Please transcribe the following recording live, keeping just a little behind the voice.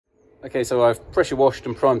Okay, so I've pressure washed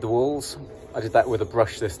and primed the walls. I did that with a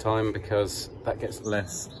brush this time because that gets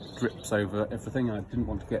less drips over everything. I didn't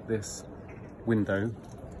want to get this window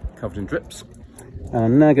covered in drips. And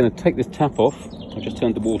I'm now going to take this tap off. I've just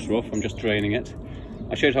turned the water off, I'm just draining it.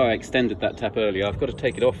 I showed how I extended that tap earlier. I've got to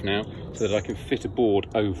take it off now so that I can fit a board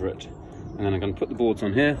over it. And then I'm going to put the boards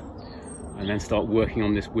on here and then start working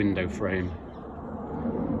on this window frame.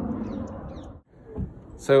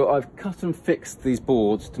 So I've cut and fixed these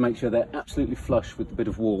boards to make sure they're absolutely flush with the bit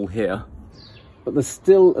of wall here. But there's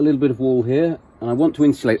still a little bit of wall here, and I want to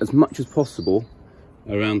insulate as much as possible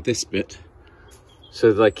around this bit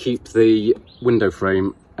so that I keep the window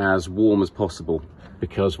frame as warm as possible,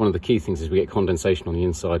 because one of the key things is we get condensation on the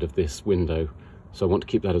inside of this window, so I want to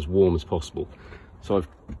keep that as warm as possible. So I've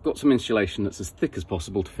got some insulation that's as thick as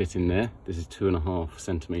possible to fit in there. This is 2.5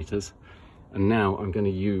 centimeters. And now I'm going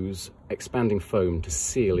to use expanding foam to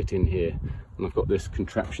seal it in here. And I've got this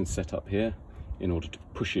contraption set up here in order to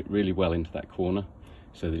push it really well into that corner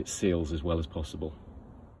so that it seals as well as possible.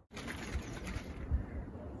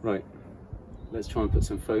 Right, let's try and put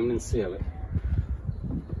some foam and seal it.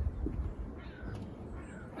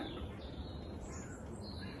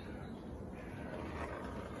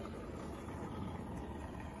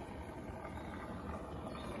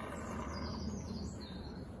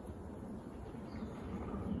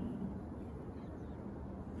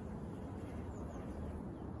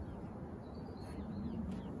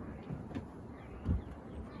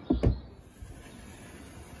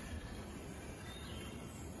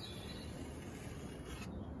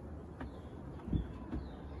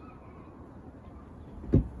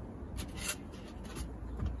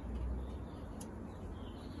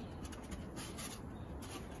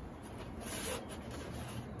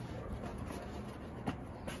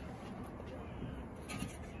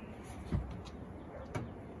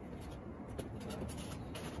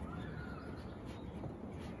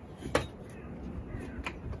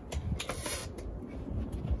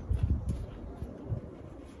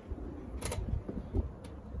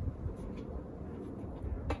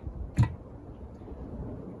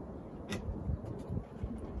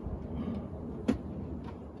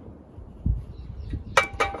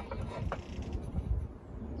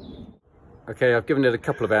 Okay, I've given it a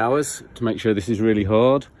couple of hours to make sure this is really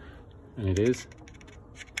hard, and it is.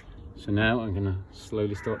 So now I'm going to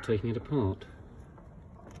slowly start taking it apart.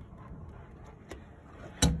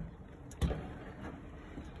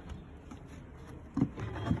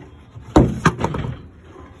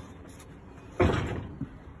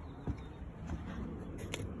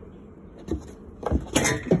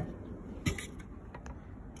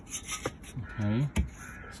 Okay,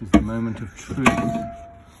 this is the moment of truth.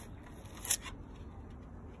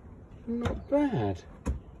 Not bad.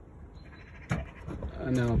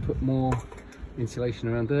 And now I'll put more insulation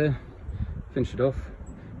around there, finish it off,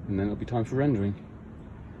 and then it'll be time for rendering.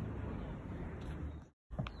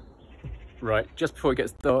 Right, just before it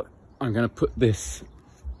gets dark, I'm going to put this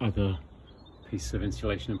other piece of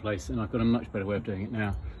insulation in place, and I've got a much better way of doing it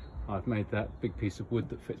now. I've made that big piece of wood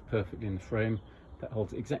that fits perfectly in the frame, that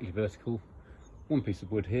holds it exactly vertical. One piece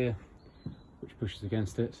of wood here, which pushes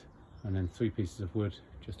against it, and then 3 pieces of wood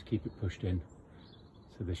just to keep it pushed in.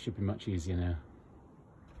 So this should be much easier now.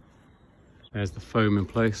 There's the foam in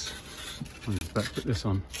place. I'm just about to put this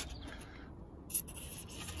on.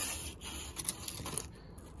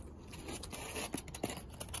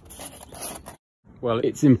 Well,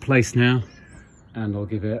 it's in place now, and I'll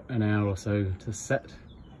give it an hour or so to set,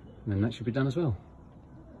 and then that should be done as well.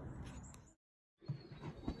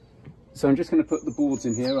 So I'm just going to put the boards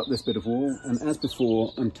in here up this bit of wall, and as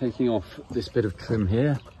before I'm taking off this bit of trim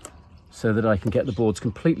here so that I can get the boards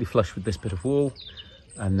completely flush with this bit of wall,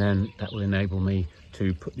 and then that will enable me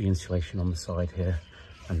to put the insulation on the side here,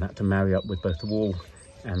 and that to marry up with both the wall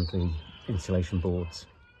and the insulation boards.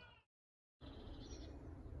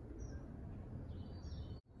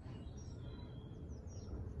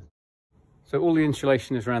 So all the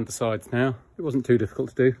insulation is around the sides now. It wasn't too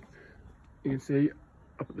difficult to do. You can see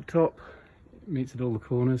up at the top, it meets at all the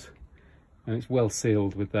corners, and it's well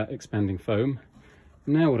sealed with that expanding foam.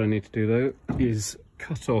 Now what I need to do though is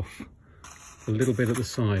cut off a little bit at the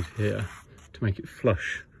side here to make it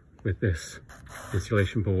flush with this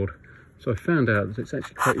insulation board. So I found out that it's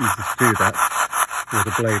actually quite easy to do that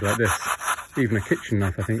with a blade like this. Even a kitchen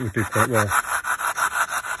knife I think would do quite well.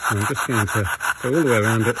 So I'm just going to go all the way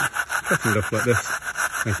around it, cutting it off like this,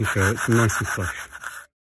 making sure it's nice and flush.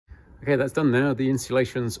 Okay, that's done now. The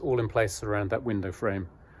insulation's all in place around that window frame.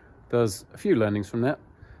 There's a few learnings from that.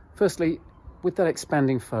 Firstly, with that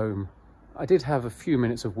expanding foam, I did have a few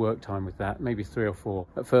minutes of work time with that, maybe 3 or 4.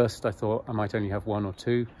 At first I thought I might only have 1 or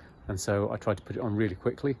 2, and so I tried to put it on really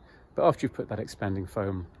quickly. But after you've put that expanding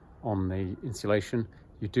foam on the insulation,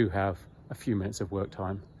 you do have a few minutes of work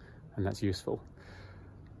time, and that's useful.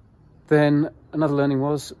 Then another learning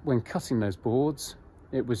was, when cutting those boards,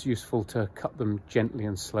 it was useful to cut them gently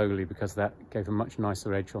and slowly, because that gave a much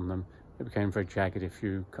nicer edge on them. It became very jagged if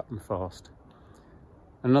you cut them fast.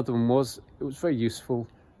 Another one was, it was very useful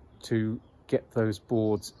to get those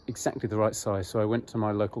boards exactly the right size. So I went to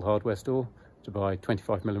my local hardware store to buy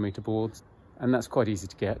 25mm boards, and that's quite easy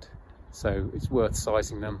to get. So it's worth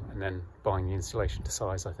sizing them and then buying the insulation to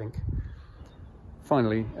size, I think.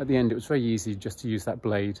 Finally, at the end, it was very easy just to use that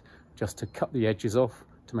blade just to cut the edges off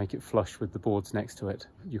to make it flush with the boards next to it.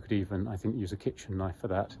 You could even, I think, use a kitchen knife for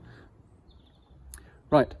that.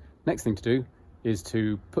 Right, next thing to do is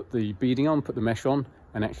to put the beading on, put the mesh on,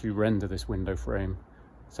 and actually render this window frame.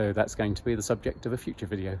 So that's going to be the subject of a future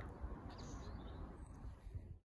video.